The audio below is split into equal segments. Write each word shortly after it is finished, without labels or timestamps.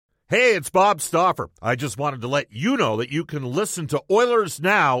Hey, it's Bob Stauffer. I just wanted to let you know that you can listen to Oilers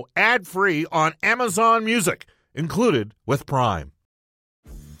Now ad-free on Amazon Music, included with Prime.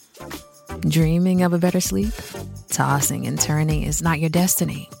 Dreaming of a better sleep? Tossing and turning is not your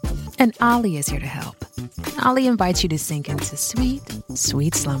destiny. And Ollie is here to help. Ollie invites you to sink into sweet,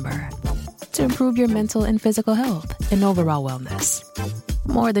 sweet slumber to improve your mental and physical health and overall wellness.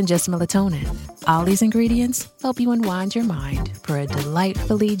 More than just melatonin, Ollie's ingredients help you unwind your mind for a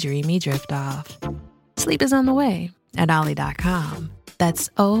delightfully dreamy drift off. Sleep is on the way at Ollie.com. That's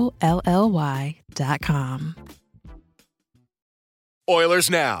OLLY.com.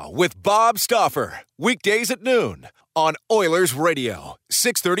 Oilers Now with Bob Stauffer. Weekdays at noon on Oilers Radio,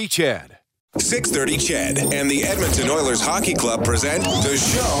 630 CHED. 630 CHED and the Edmonton Oilers Hockey Club present the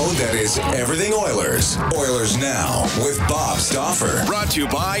show that is everything Oilers. Oilers Now with Bob Stauffer. Brought to you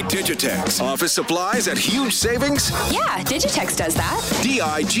by Digitex. Office supplies at huge savings? Yeah, Digitex does that.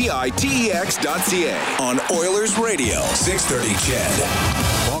 Digitex.ca on Oilers Radio, 630 CHED.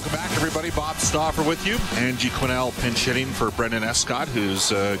 Welcome back, everybody. Bob Stauffer with you. Angie Quinnell pinch hitting for Brendan Escott,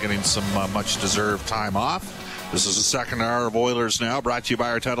 who's getting some much-deserved time off. This is the second hour of Oilers Now, brought to you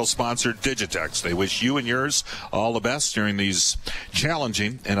by our title sponsor, Digitex. They wish you and yours all the best during these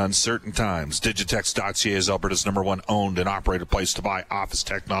challenging and uncertain times. Digitex.ca is Alberta's #1 owned and operated place to buy office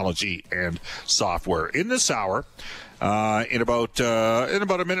technology and software. In this hour, in about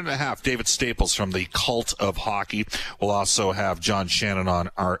a minute and a half, David Staples from the Cult of Hockey. We'll also have John Shannon on,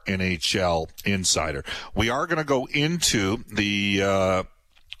 our NHL insider. We are going to go into the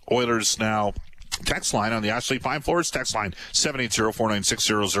Oilers Now text line on the Ashley Fine Floors text line,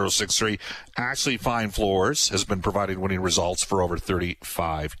 780-496-0063. Ashley Fine Floors has been providing winning results for over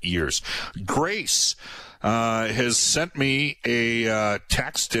 35 years. Grace has sent me a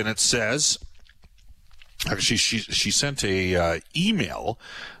text, and it says, actually, she sent a email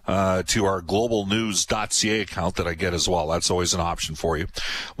to our globalnews.ca account that I get as well. That's always an option for you.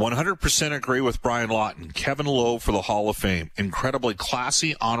 100% agree with Brian Lawton. Kevin Lowe for the Hall of Fame. Incredibly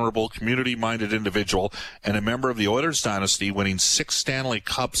classy, honorable, community-minded individual and a member of the Oilers dynasty, winning 6 Stanley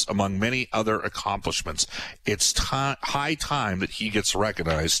Cups among many other accomplishments. It's high time that he gets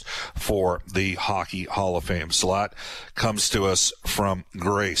recognized for the Hockey Hall of Fame. So that comes to us from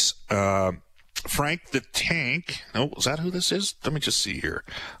Grace. Frank the Tank. Oh, is that who this is? Let me just see here.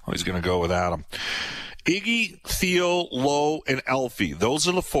 Oh, he's going to go with Adam. Iggy, Theo, Lowe, and Elfie. Those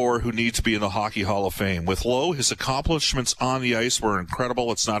are the 4 who need to be in the Hockey Hall of Fame. With Lowe, his accomplishments on the ice were incredible.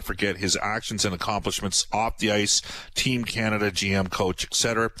 Let's not forget his actions and accomplishments off the ice, Team Canada, GM, coach,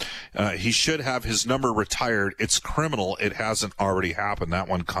 etc. He should have his number retired. It's criminal it hasn't already happened. That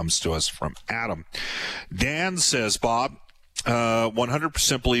one comes to us from Adam. Dan says, Bob,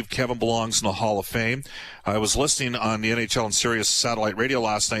 100% believe Kevin belongs in the Hall of Fame. I was listening on the NHL and Sirius satellite radio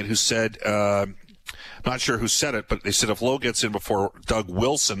last night who said, not sure who said it, but they said if Lowe gets in before Doug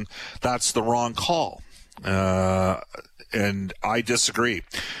Wilson, that's the wrong call. And I disagree.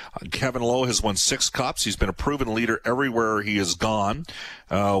 Kevin Lowe has won 6 cups. He's been a proven leader everywhere he has gone.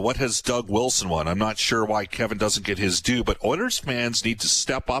 What has Doug Wilson won? I'm not sure why Kevin doesn't get his due, but Oilers fans need to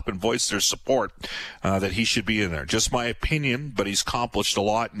step up and voice their support that he should be in there. Just my opinion, but he's accomplished a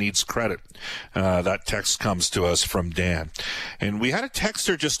lot, needs credit. That text comes to us from Dan. And we had a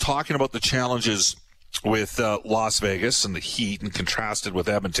texter just talking about the challenges with Las Vegas and the Heat, and contrasted with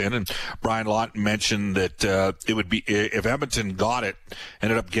Edmonton. And Brian Lawton mentioned that it would be, if Edmonton got it,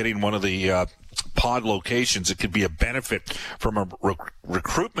 ended up getting one of the pod locations, it could be a benefit from a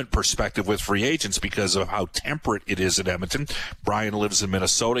recruitment perspective with free agents because of how temperate it is at Edmonton. Brian lives in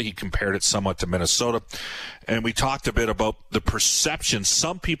Minnesota. He compared it somewhat to Minnesota. And we talked a bit about the perception.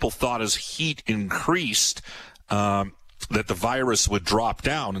 Some people thought as heat increased, that the virus would drop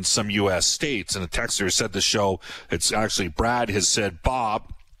down in some U.S. states. And a texter said the show, it's actually Brad has said,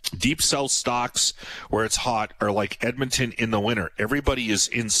 Bob, Deep South stocks where it's hot are like Edmonton in the winter. Everybody is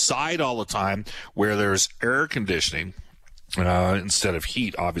inside all the time where there's air conditioning instead of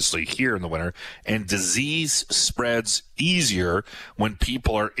heat, obviously, here in the winter. And disease spreads easier when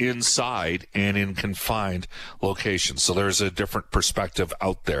people are inside and in confined locations. So there's a different perspective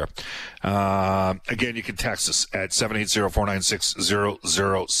out there. Again, you can text us at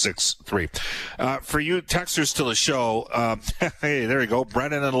 780-496-0063. For you texters to the show, hey, there you go.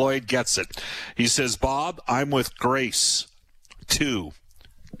 Brennan and Lloyd gets it. He says, Bob, I'm with Grace, too.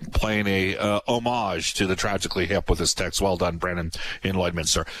 Playing a homage to the Tragically Hip with his text. Well done, Brennan in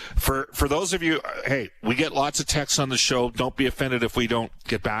Lloydminster. For those of you, hey, we get lots of texts on the show. Don't be offended if we don't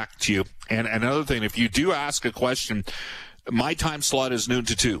get back to you. And another thing, if you do ask a question, my time slot is noon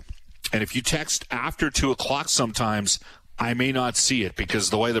to 2. And if you text after 2 o'clock sometimes, I may not see it because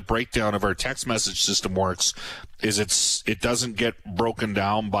the way the breakdown of our text message system works is it doesn't get broken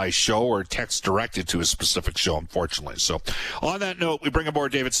down by show or text directed to a specific show, unfortunately. So on that note, we bring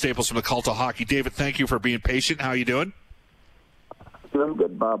aboard David Staples from the Cult of Hockey. David, thank you for being patient. How are you doing? Doing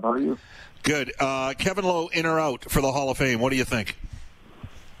good, Bob. How are you? Good. Kevin Lowe, in or out for the Hall of Fame? What do you think?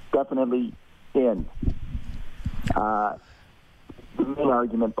 Definitely in. The main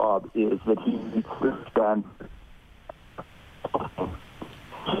argument, Bob, is that he needs to stand.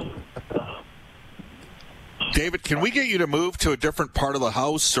 David, can we get you to move to a different part of the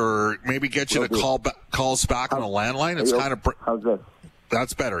house, or maybe get you to call us back on the landline? It's kind of. How's this?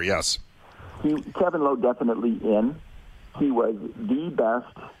 That's better. Yes. Kevin Lowe definitely in. He was the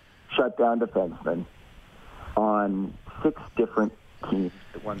best shutdown defenseman on 6 different teams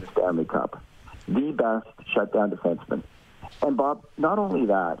that won the Stanley Cup. The best shutdown defenseman. And Bob, not only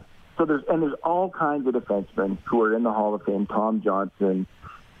that. So there's all kinds of defensemen who are in the Hall of Fame. Tom Johnson,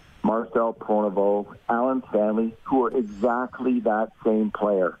 Marcel Pronovost, Alan Stanley, who are exactly that same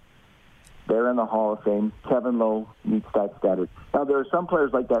player. They're in the Hall of Fame. Kevin Lowe meets that standard. Now, there are some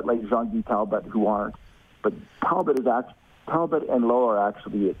players like that, like Jean-Guy Talbot, who aren't. But Talbot and Lowe are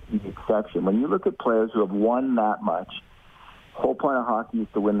actually the exception. When you look at players who have won that much, whole point of hockey is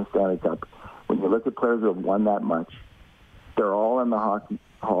to win the Stanley Cup. When you look at players who have won that much, they're all in the Hockey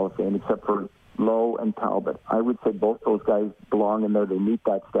Hall of Fame except for Lowe and Talbot. I would say both those guys belong in there. They meet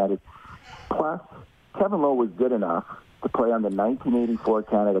that standard. Plus, Kevin Lowe was good enough to play on the 1984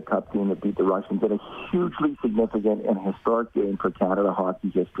 Canada Cup team that beat the Russians in a hugely significant and historic game for Canada hockey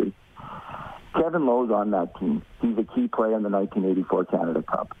history. Kevin Lowe's on that team. He's a key player in the 1984 Canada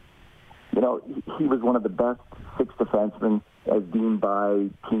Cup. You know, he was one of the best 6 defensemen as deemed by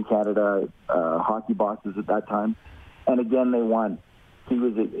Team Canada hockey bosses at that time. And again, they won. He's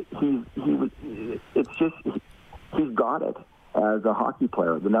got it as a hockey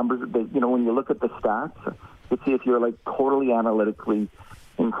player. The numbers, when you look at the stats, you see if you're like totally analytically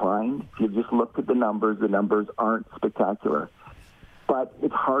inclined. If you just look at the numbers aren't spectacular. But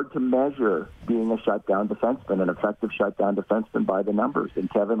it's hard to measure being a shutdown defenseman, an effective shutdown defenseman, by the numbers. And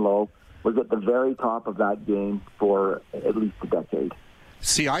Kevin Lowe was at the very top of that game for at least a decade.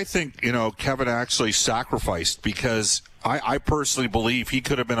 See, I think, Kevin actually sacrificed because I personally believe he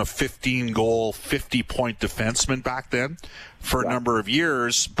could have been a 15-goal, 50-point defenseman back then for a number of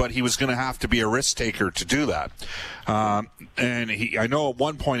years, but he was going to have to be a risk taker to do that. And I know at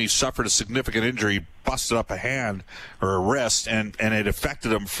one point he suffered a significant injury, busted up a hand or a wrist, and it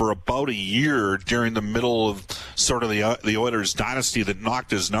affected him for about a year during the middle of sort of the Oilers dynasty that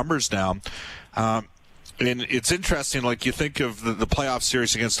knocked his numbers down. And it's interesting, like you think of the playoff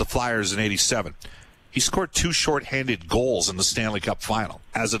series against the Flyers in '87. He scored 2 shorthanded goals in the Stanley Cup final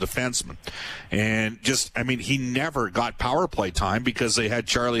as a defenseman. And he never got power play time because they had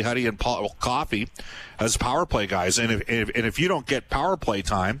Charlie Huddy and Paul Coffey as power play guys. And if you don't get power play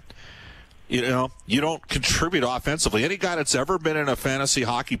time, you don't contribute offensively. Any guy that's ever been in a fantasy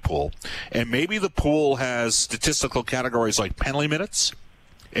hockey pool, and maybe the pool has statistical categories like penalty minutes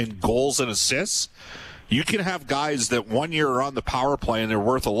and goals and assists, you can have guys that 1 year are on the power play and they're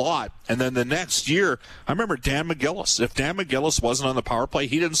worth a lot, and then the next year, I remember Dan McGillis. If Dan McGillis wasn't on the power play,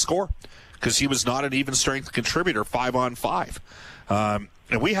 he didn't score because he was not an even strength contributor 5-on-5.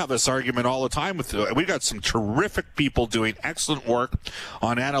 And we have this argument all the time. We got some terrific people doing excellent work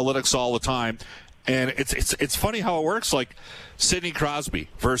on analytics all the time. And it's funny how it works, like Sidney Crosby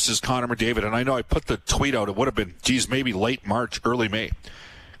versus Connor McDavid. And I know I put the tweet out. It would have been, maybe late March, early May.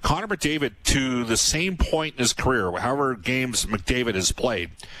 Connor McDavid, to the same point in his career, however games McDavid has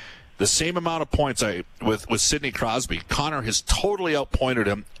played, the same amount of points with Sidney Crosby, Connor has totally outpointed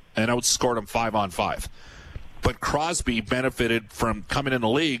him and outscored him 5-on-5. But Crosby benefited from coming in the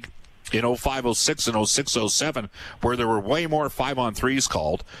league in 05-06 and 06-07, where there were way more 5-on-3s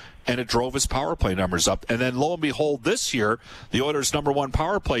called, and it drove his power play numbers up. And then, lo and behold, this year, the Oilers' number 1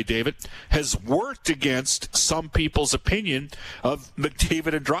 power play, David, has worked against some people's opinion of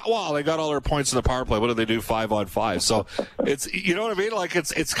McDavid and Well, they got all their points in the power play. What do they do 5-on-5? So it's, you know what I mean? Like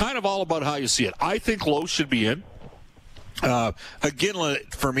it's kind of all about how you see it. I think Lowe should be in. Again,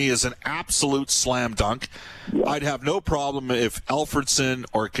 for me, is an absolute slam dunk. Yeah. I'd have no problem if Alfredson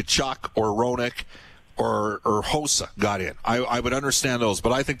or Tkachuk or Roenick or Hossa got in. I would understand those,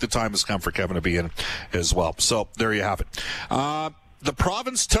 but I think the time has come for Kevin to be in as well. So there you have it. The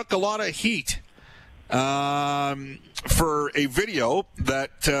province took a lot of heat for a video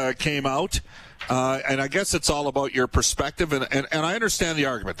that came out. And I guess it's all about your perspective. And I understand the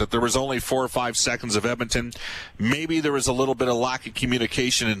argument that there was only 4 or 5 seconds of Edmonton. Maybe there was a little bit of lack of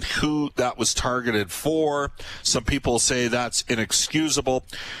communication in who that was targeted for. Some people say that's inexcusable.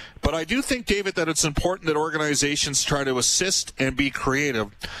 But I do think, David, that it's important that organizations try to assist and be creative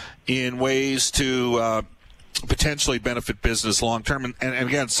in ways to potentially benefit business long term. And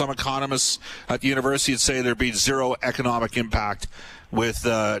again, some economists at the university would say there'd be zero economic impact with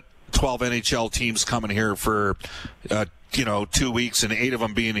 12 NHL teams coming here for 2 weeks and 8 of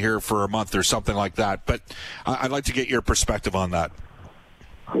them being here for a month or something like that. But I'd like to get your perspective on that.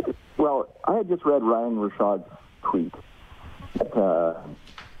 Well, I had just read Ryan Rashad's tweet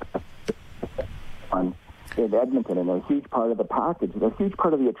in Edmonton, and a huge part of the package, a huge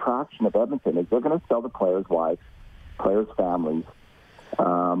part of the attraction of Edmonton is they're going to sell the players' wives, players' families,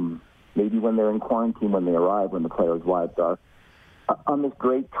 maybe when they're in quarantine when they arrive, when the players' wives are, on this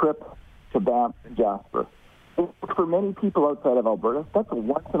great trip to Banff and Jasper. For many people outside of Alberta, that's a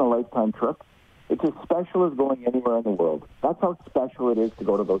once-in-a-lifetime trip. It's as special as going anywhere in the world. That's how special it is to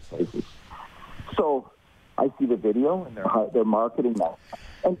go to those places. So I see the video, and they're marketing that.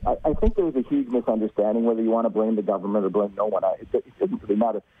 And I think there's a huge misunderstanding, whether you want to blame the government or blame no one. It doesn't really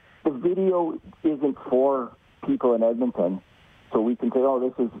matter. The video isn't for people in Edmonton, so we can say, oh,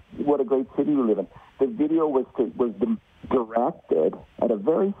 this is what a great city we live in. The video was directed at a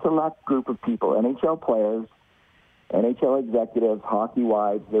very select group of people, NHL players, NHL executives, hockey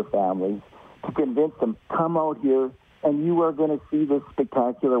wives, their families, to convince them, come out here and you are going to see this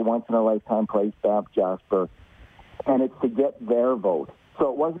spectacular once-in-a-lifetime place, Banff, Jasper, and it's to get their vote.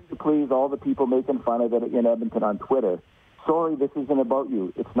 So it wasn't to please all the people making fun of it in Edmonton on Twitter. Sorry, this isn't about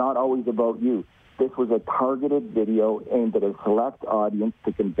you. It's not always about you. This was a targeted video aimed at a select audience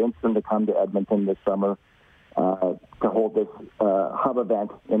to convince them to come to Edmonton this summer to hold this hub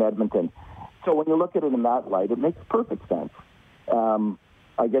event in Edmonton. So when you look at it in that light, it makes perfect sense.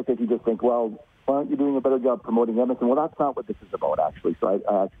 I guess if you just think, well, why aren't you doing a better job promoting Edmonton? Well, that's not what this is about, actually.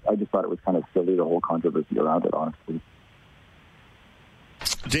 So I just thought it was kind of silly, the whole controversy around it, honestly.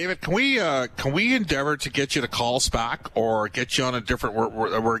 David, can we endeavor to get you to call us back or get you on a different?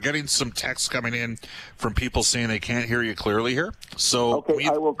 We're getting some texts coming in from people saying they can't hear you clearly here. So okay,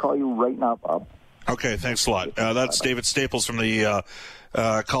 I will call you right now, Bob. Okay, thanks a lot. That's David Staples from the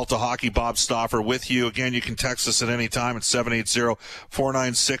Cult of Hockey. Bob Stauffer with you. Again, you can text us at any time at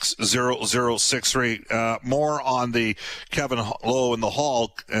 780-496-0063. More on the Kevin Lowe in the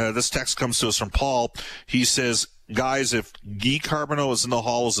Hall. This text comes to us from Paul. He says, guys, if Guy Carbonneau is in the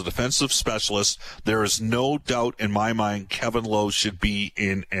Hall as a defensive specialist, there is no doubt in my mind Kevin Lowe should be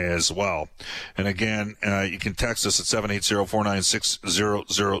in as well. And again, you can text us at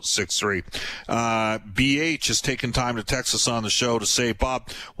 780-496-0063. BH has taken time to text us on the show to say, Bob,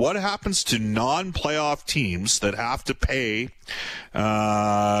 what happens to non-playoff teams that have to pay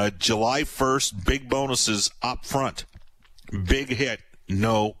July 1st big bonuses up front? Big hit,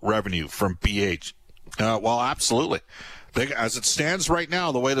 no revenue from BH. Well, absolutely. As it stands right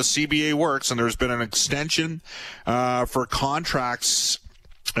now, the way the CBA works, and there's been an extension for contracts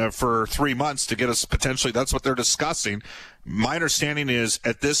for 3 months to get us potentially, that's what they're discussing. My understanding is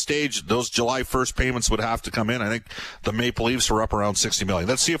at this stage, those July 1st payments would have to come in. I think the Maple Leafs were up around $60 million.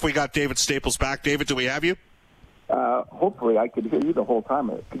 Let's see if we got David Staples back. David, do we have you? Hopefully I could hear you the whole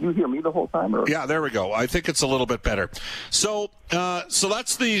time. Could you hear me the whole time? Or? Yeah, there we go. I think it's a little bit better. So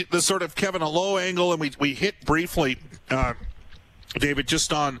that's the sort of Kevin Lowe angle, and we hit briefly, David,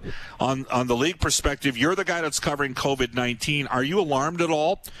 just on the league perspective. You're the guy that's covering COVID-19. Are you alarmed at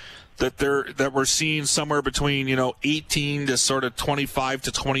all that we're seeing somewhere between 18 to sort of 25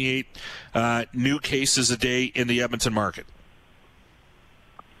 to 28 new cases a day in the Edmonton market?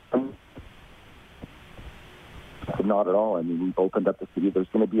 Not at all. I mean, we've opened up the city. There's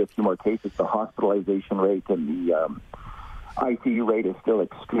going to be a few more cases. The hospitalization rate and the ICU rate is still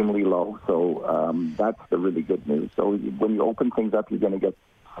extremely low. So that's the really good news. So when you open things up, you're going to get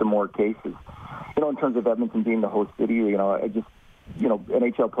some more cases. In terms of Edmonton being the host city,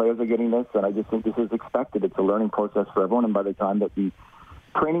 NHL players are getting this, and I just think this is expected. It's a learning process for everyone. And by the time that the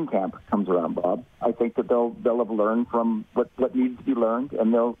training camp comes around, Bob, I think that they'll have learned from what needs to be learned,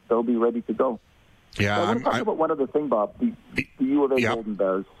 and they'll be ready to go. Yeah, I want to talk about one other thing, Bob. The U of A Golden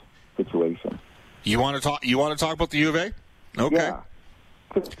Bears situation. You want to talk about the U of A? Okay. Yeah.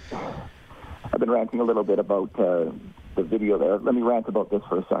 I've been ranting a little bit about the video there. Let me rant about this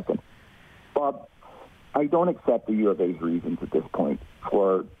for a second, Bob. I don't accept the U of A's reasons at this point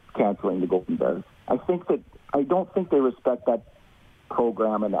for canceling the Golden Bears. I don't think they respect that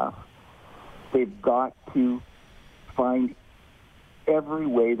program enough. They've got to find every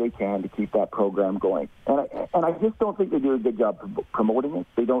way they can to keep that program going. And I just don't think they do a good job promoting it.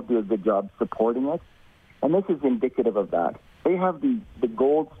 They don't do a good job supporting it. And this is indicative of that. They have the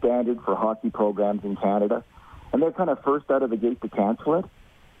gold standard for hockey programs in Canada, and they're kind of first out of the gate to cancel it.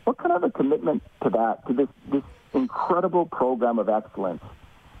 What kind of a commitment to that, to this incredible program of excellence,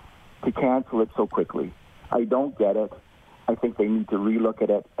 to cancel it so quickly? I don't get it. I think they need to relook at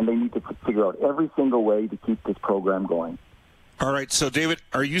it, and they need to figure out every single way to keep this program going. All right, so David,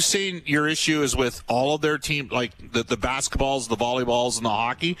 are you saying your issue is with all of their team, like the basketballs, the volleyballs, and the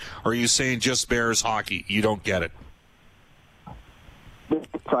hockey, or are you saying just Bears hockey? You don't get it.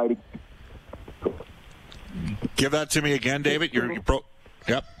 Try to give that to me again, David.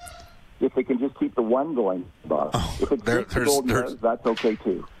 Yep. If they can just keep the one going, Bob. If it's just the Golden Bears, that's okay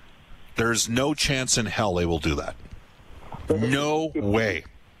too. There's no chance in hell they will do that. No way.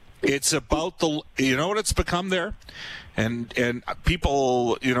 It's about you know what it's become there? And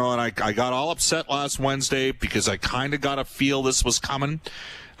people, and I got all upset last Wednesday because I kind of got a feel this was coming.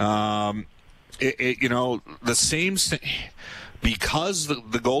 The same thing, because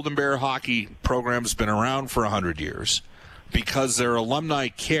the Golden Bear hockey program's been around for 100 years, because their alumni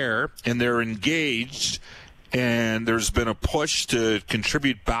care and they're engaged, and there's been a push to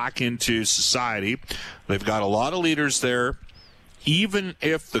contribute back into society. They've got a lot of leaders there. Even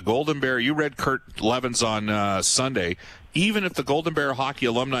if the Golden Bear, you read Kurt Levens on Sunday, even if the Golden Bear hockey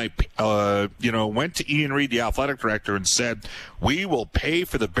alumni, went to Ian Reid, the athletic director, and said, we will pay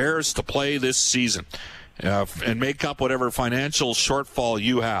for the Bears to play this season and make up whatever financial shortfall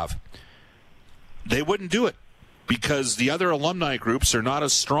you have, they wouldn't do it because the other alumni groups are not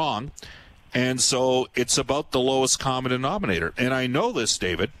as strong. And so it's about the lowest common denominator. And I know this,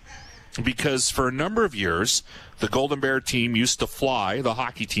 David, because for a number of years, the Golden Bear team used to fly, the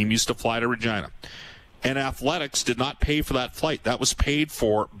hockey team used to fly to Regina. And athletics did not pay for that flight. That was paid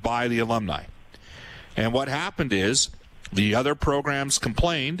for by the alumni. And what happened is the other programs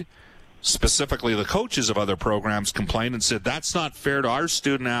complained, specifically the coaches of other programs complained and said, that's not fair to our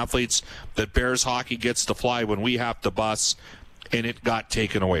student athletes that Bears hockey gets to fly when we have to bus. And it got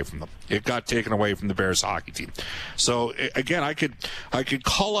taken away from them. It got taken away from the Bears hockey team. So again, I could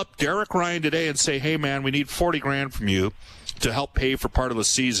call up Derek Ryan today and say, hey man, we need $40,000 from you to help pay for part of the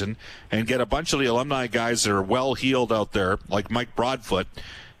season, and get a bunch of the alumni guys that are well heeled out there, like Mike Broadfoot,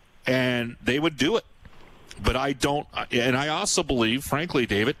 and they would do it. But I don't, and I also believe, frankly,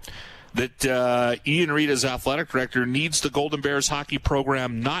 David, that Ian Reid, as athletic director, needs the Golden Bears hockey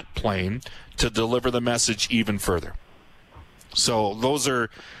program not playing to deliver the message even further. So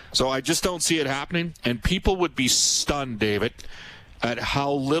I just don't see it happening, and people would be stunned, David, at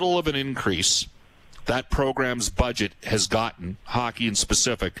how little of an increase that program's budget has gotten, hockey in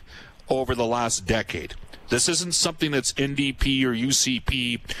specific, over the last decade. This isn't something that's NDP or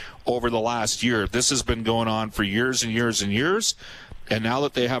UCP over the last year. This has been going on for years and years and years, and now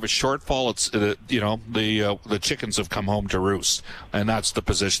that they have a shortfall, it's the chickens have come home to roost, and that's the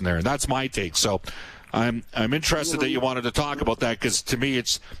position there, and that's my take. So I'm interested that you wanted to talk about that, because to me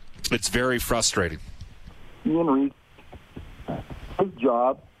it's very frustrating. Ian Reid, his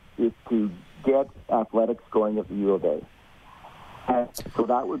job is to get athletics going at the U of A. And so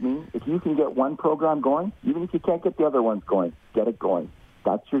that would mean if you can get one program going, even if you can't get the other ones going, get it going.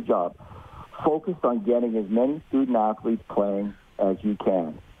 That's your job. Focus on getting as many student athletes playing as you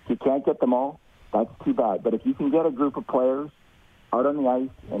can. If you can't get them all, that's too bad. But if you can get a group of players out on the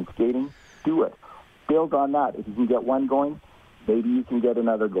ice and skating, do it. Build on that. If you can get one going, maybe you can get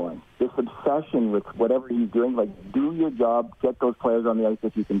another going. This obsession with whatever he's doing, like, do your job, get those players on the ice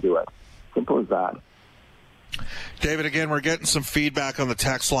if you can do it. Simple as that. David, again, we're getting some feedback on the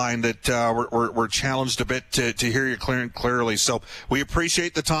text line that we're challenged a bit to hear you clearly. So we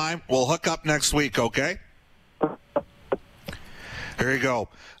appreciate the time. We'll hook up next week, okay? There you go.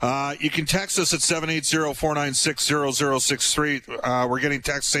 You can text us at 780-496-0063. We're getting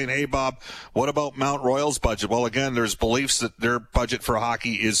texts saying, hey, Bob, what about Mount Royal's budget? Well, again, there's beliefs that their budget for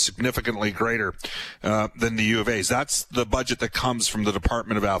hockey is significantly greater than the U of A's. That's the budget that comes from the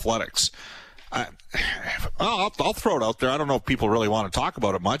Department of Athletics. I'll throw it out there. I don't know if people really want to talk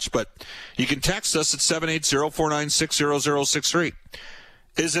about it much, but you can text us at 780-496-0063.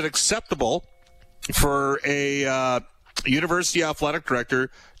 Is it acceptable for a university athletic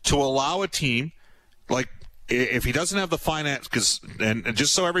director to allow a team, like, if he doesn't have the finance, and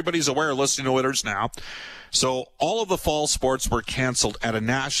just so everybody's aware, listening to Oilers Now, so all of the fall sports were canceled at a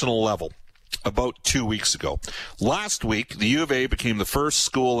national level about 2 weeks ago. Last week, the U of A became the first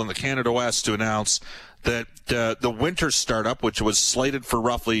school in the Canada West to announce that the winter startup, which was slated for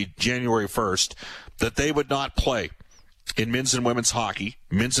roughly January 1st, that they would not play in men's and women's hockey,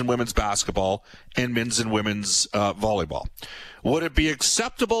 men's and women's basketball, and men's and women's volleyball. Would it be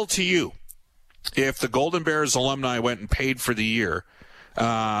acceptable to you if the Golden Bears alumni went and paid for the year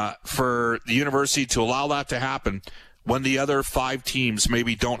for the university to allow that to happen when the other 5 teams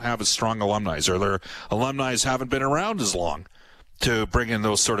maybe don't have as strong alumni, or their alumni haven't been around as long to bring in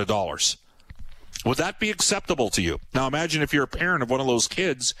those sort of dollars? Would that be acceptable to you? Now imagine if you're a parent of one of those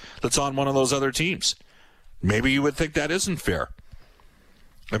kids that's on one of those other teams. Maybe you would think that isn't fair.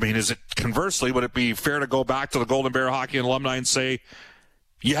 I mean, is it conversely, would it be fair to go back to the Golden Bear Hockey and alumni and say,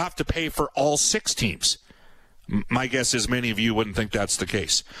 you have to pay for all 6 teams? My guess is many of you wouldn't think that's the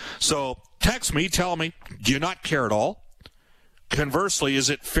case. So text me, tell me, do you not care at all? Conversely, is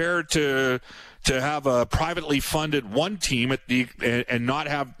it fair to have a privately funded one team and not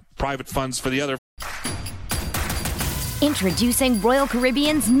have private funds for the other? Introducing Royal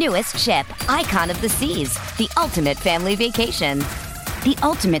Caribbean's newest ship, Icon of the Seas, the ultimate family vacation. The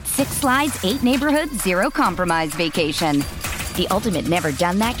ultimate 6 slides, 8 neighborhoods, 0 compromise vacation. The ultimate never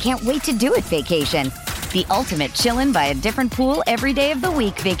done that, can't wait to do it vacation. The ultimate chillin' by a different pool every day of the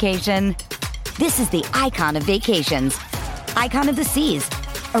week vacation. This is the Icon of vacations. Icon of the Seas,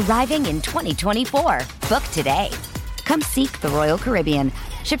 arriving in 2024. Book today. Come seek the Royal Caribbean.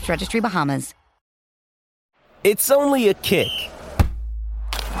 Ships Registry, Bahamas. It's only a kick,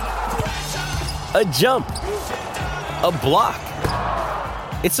 a jump, a block.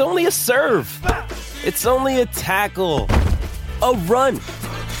 It's only a serve. It's only a tackle, a run.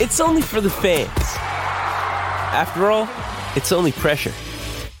 It's only for the fans. After all, it's only pressure.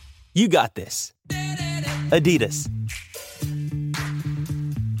 You got this. Adidas.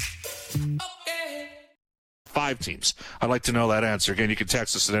 5 teams. I'd like to know that answer. Again, you can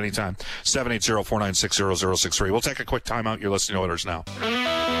text us at any time. 780-496-0063. We'll take a quick timeout. You're listening to Oilers Now.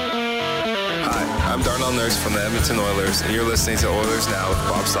 Hi, I'm Darnell Nurse from the Edmonton Oilers, and you're listening to Oilers Now with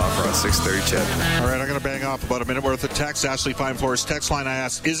Bob Stauffer on 630 CHED. All right, I'm going to bang off about a minute worth of text. Ashley Fine Floors text line, I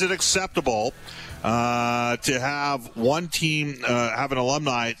asked, is it acceptable to have one team have an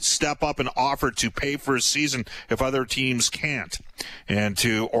alumni step up and offer to pay for a season if other teams can't,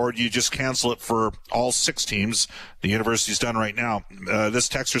 or do you just cancel it for all 6 teams? The university's done right now. This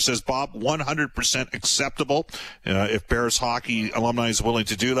texter says, Bob, 100% acceptable. If Bears hockey alumni is willing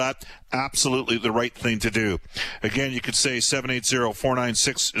to do that, absolutely the right thing to do. Again, you could say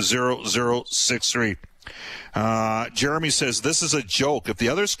 780-496-0063. Jeremy says, this is a joke. If the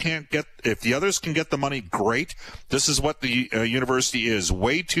others can get the money, great. This is what the university is,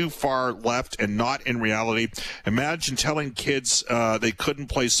 way too far left and not in reality. Imagine telling kids they couldn't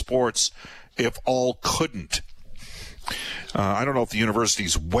play sports if all couldn't. I don't know if the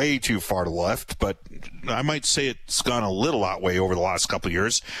university's way too far to the left, but I might say it's gone a little that way over the last couple of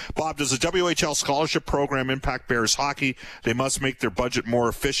years. Bob, does the WHL scholarship program impact Bears hockey? They must make their budget more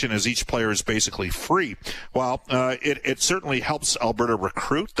efficient as each player is basically free. Well, it certainly helps Alberta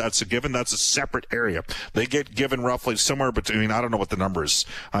recruit. That's a given. That's a separate area. They get given roughly somewhere between, I don't know what the number is.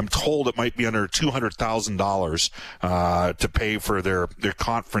 I'm told it might be under $200,000 to pay for their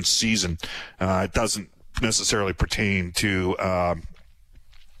conference season. It doesn't necessarily pertain to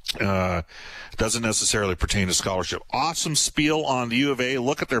scholarship. Awesome spiel on the U of A.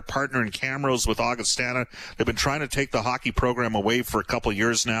 Look at their partner in Camrose with Augustana. They've been trying to take the hockey program away for a couple of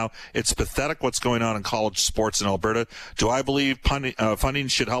years now. It's pathetic what's going on in college sports in Alberta. Do I believe funding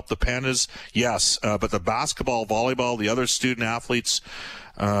should help the Pandas? Yes, but the basketball, volleyball, the other student athletes,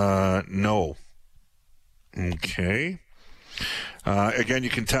 no. Okay. Again,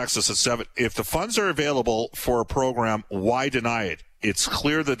 you can text us at 7. If the funds are available for a program, why deny it? It's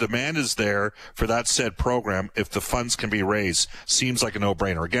clear the demand is there for that said program if the funds can be raised. Seems like a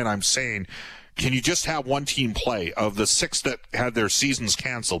no-brainer. Again, I'm saying, can you just have one team play? Of the 6 that had their seasons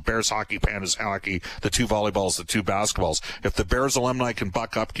canceled, Bears hockey, Pandas hockey, the 2 volleyballs, the 2 basketballs, if the Bears alumni can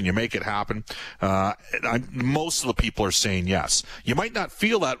buck up, can you make it happen? Most of the people are saying yes. You might not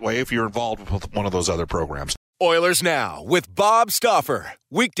feel that way if you're involved with one of those other programs. Oilers Now with Bob Stauffer.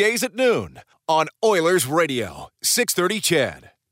 Weekdays at noon on Oilers Radio, 630 CHED.